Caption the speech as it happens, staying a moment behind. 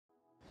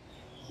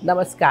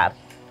Namaskar.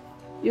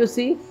 You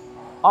see,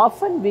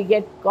 often we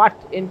get caught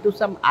into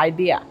some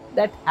idea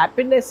that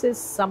happiness is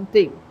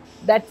something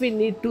that we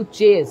need to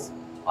chase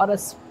or a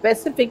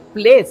specific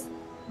place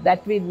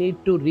that we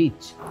need to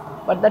reach.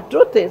 But the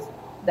truth is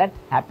that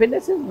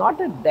happiness is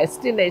not a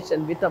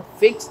destination with a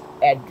fixed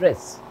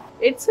address.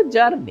 It's a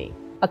journey,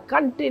 a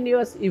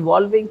continuous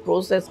evolving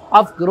process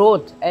of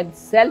growth and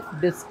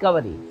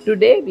self-discovery.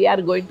 Today we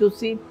are going to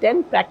see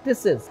 10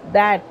 practices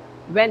that,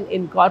 when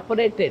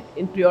incorporated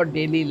into your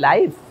daily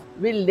life,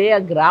 will lay a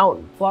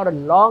ground for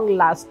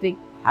long-lasting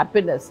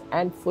happiness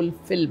and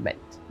fulfillment.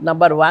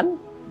 Number 1,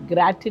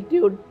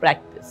 gratitude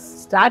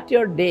practice. Start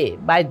your day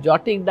by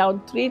jotting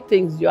down 3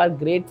 things you are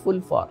grateful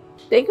for.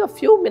 Take a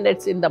few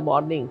minutes in the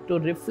morning to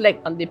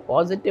reflect on the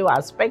positive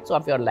aspects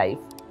of your life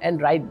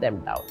and write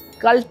them down.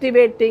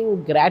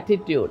 Cultivating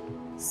gratitude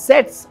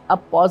sets a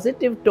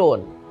positive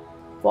tone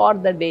for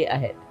the day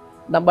ahead.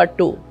 Number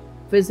 2,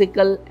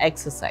 physical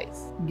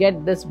exercise.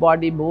 Get this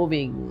body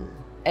moving.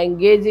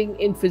 Engaging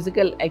in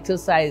physical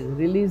exercise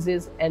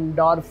releases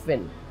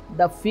endorphin,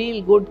 the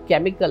feel-good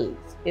chemicals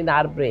in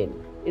our brain.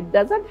 It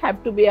doesn't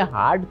have to be a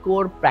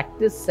hardcore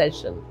practice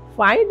session.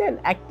 Find an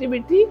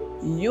activity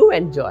you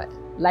enjoy,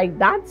 like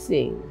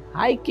dancing,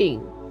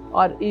 hiking,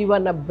 or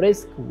even a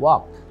brisk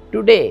walk.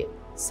 Today,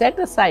 set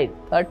aside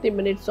 30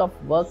 minutes of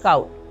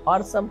workout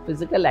or some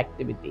physical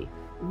activity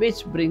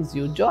which brings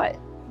you joy.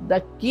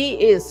 The key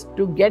is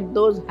to get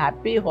those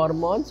happy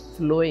hormones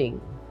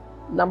flowing.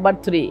 Number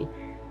 3,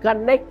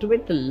 connect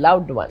with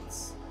loved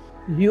ones.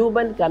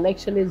 Human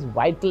connection is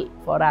vital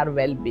for our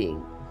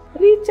well-being.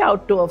 Reach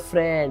out to a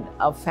friend,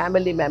 a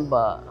family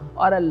member,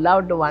 or a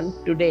loved one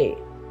today.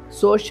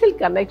 Social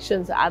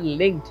connections are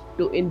linked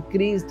to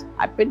increased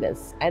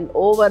happiness and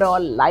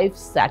overall life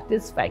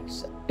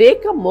satisfaction.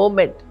 Take a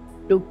moment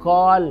to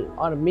call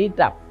or meet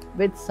up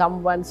with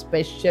someone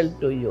special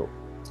to you.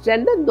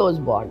 Strengthen those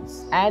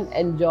bonds and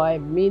enjoy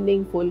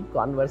meaningful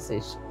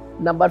conversation.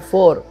 Number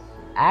 4,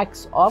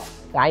 acts of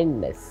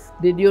kindness.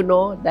 Did you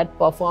know that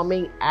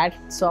performing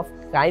acts of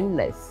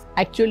kindness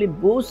actually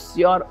boosts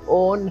your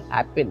own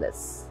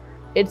happiness?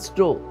 It's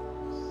true.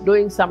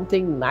 Doing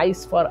something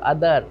nice for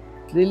others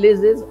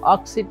releases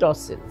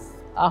oxytocin,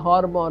 a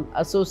hormone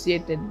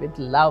associated with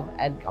love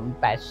and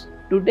compassion.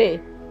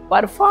 Today,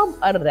 perform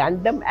a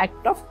random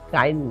act of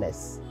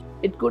kindness.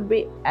 It could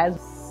be as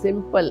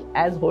simple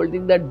as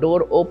holding the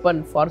door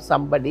open for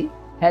somebody,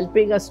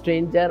 helping a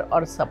stranger,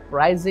 or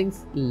surprising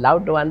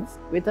loved ones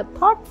with a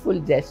thoughtful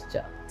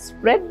gesture.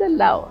 Spread the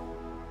love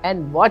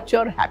and watch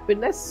your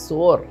happiness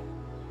soar.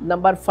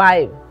 Number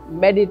 5,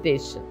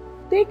 meditation.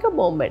 Take a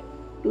moment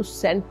to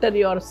center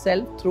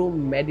yourself through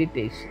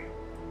meditation.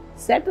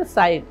 Set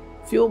aside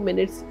few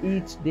minutes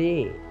each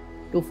day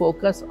to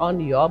focus on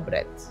your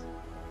breath.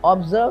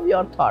 Observe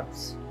your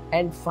thoughts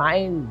and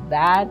find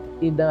that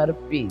inner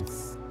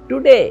peace.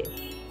 Today,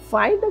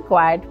 find a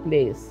quiet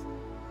place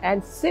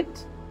and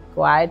sit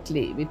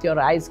quietly with your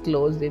eyes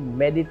closed in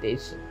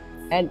meditation,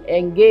 and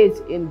engage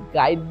in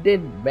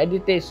guided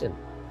meditation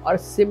or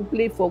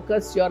simply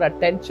focus your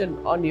attention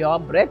on your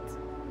breath.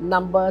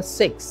 Number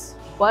 6,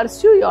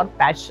 pursue your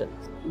passion.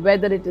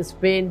 Whether it is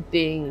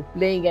painting,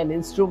 playing an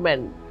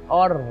instrument,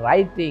 or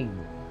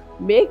writing,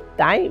 make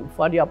time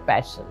for your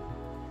passion.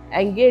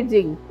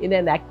 Engaging in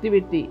an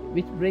activity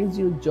which brings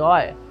you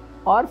joy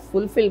or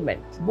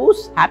fulfillment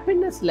boosts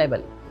happiness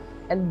level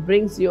and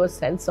brings you a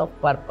sense of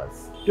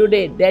purpose.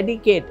 Today,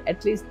 dedicate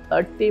at least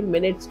 30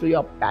 minutes to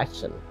your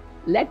passion.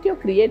 Let your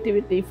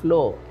creativity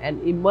flow and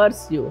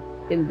immerse you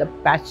in the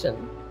passion,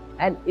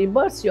 and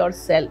immerse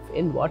yourself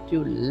in what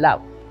you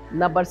love.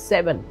 Number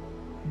 7,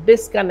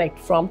 disconnect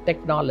from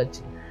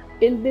technology.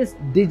 In this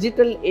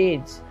digital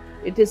age,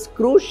 it is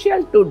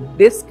crucial to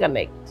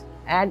disconnect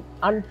and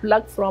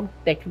unplug from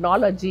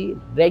technology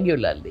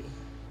regularly.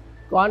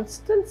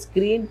 Constant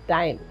screen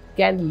time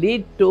can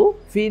lead to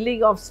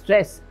feeling of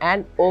stress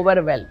and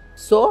overwhelm.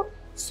 So,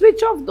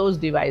 switch off those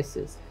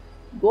devices.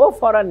 Go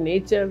for a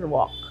nature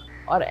walk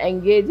or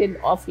engage in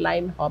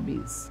offline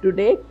hobbies.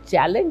 Today,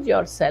 challenge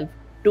yourself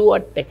to a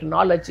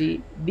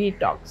technology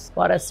detox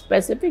for a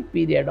specific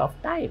period of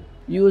time.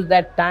 Use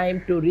that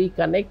time to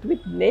reconnect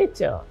with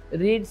nature.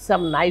 Read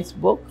some nice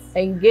books.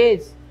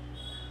 Engage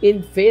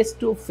in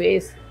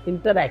face-to-face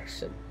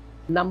interaction.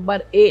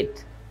 Number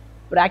 8,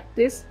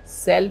 practice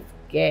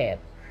self-care.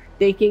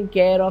 Taking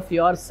care of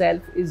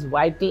yourself is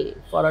vital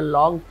for a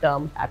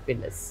long-term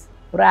happiness.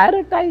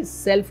 Prioritize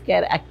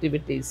self-care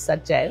activities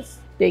such as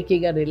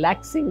taking a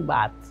relaxing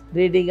bath,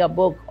 reading a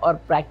book, or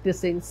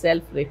practicing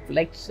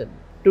self-reflection.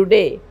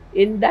 Today,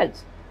 indulge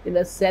in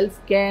a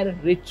self-care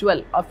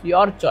ritual of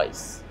your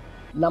choice.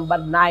 Number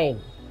 9,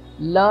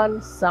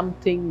 learn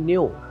something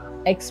new.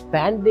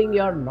 Expanding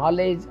your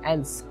knowledge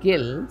and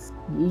skills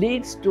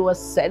leads to a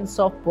sense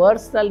of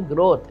personal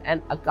growth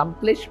and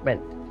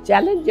accomplishment.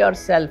 Challenge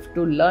yourself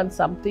to learn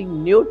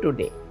something new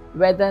today,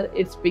 whether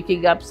it's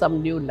picking up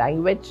some new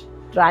language,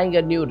 trying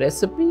a new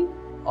recipe,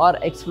 or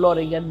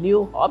exploring a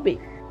new hobby.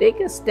 Take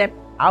a step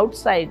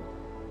outside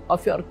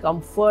of your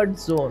comfort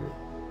zone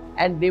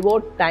and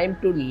devote time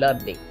to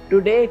learning.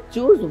 Today,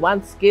 choose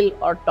one skill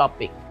or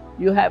topic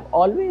you have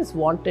always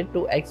wanted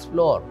to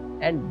explore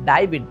and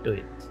dive into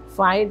it.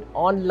 Find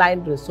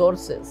online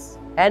resources,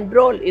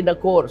 enroll in a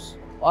course,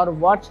 or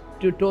watch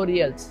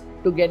tutorials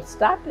to get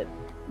started.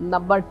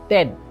 Number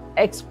 10.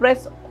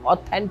 Express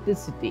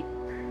authenticity.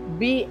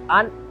 Be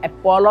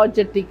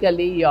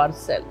unapologetically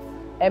yourself.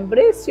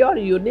 Embrace your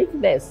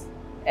uniqueness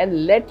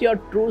and let your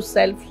true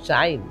self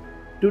shine.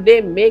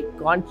 Today, make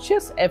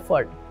conscious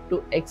effort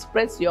to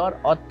express your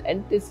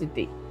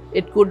authenticity.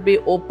 It could be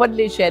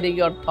openly sharing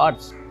your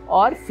thoughts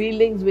or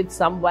feelings with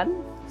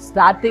someone,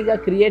 starting a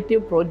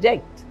creative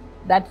project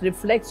that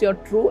reflects your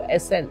true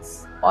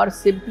essence, or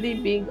simply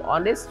being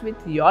honest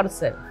with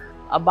yourself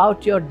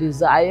about your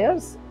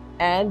desires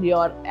and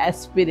your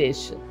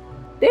aspirations.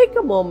 Take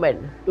a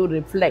moment to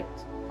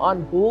reflect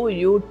on who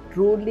you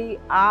truly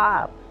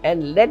are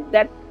and let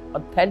that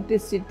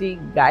authenticity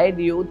guide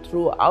you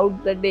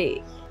throughout the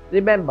day.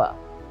 Remember,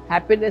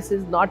 happiness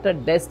is not a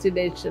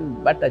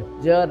destination but a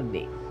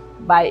journey.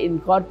 By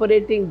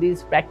incorporating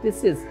these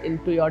practices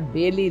into your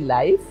daily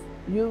life,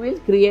 you will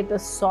create a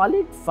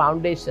solid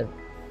foundation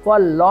for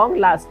long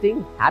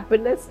lasting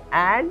happiness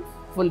and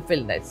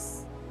fulfillment.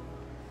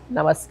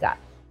 Namaskar.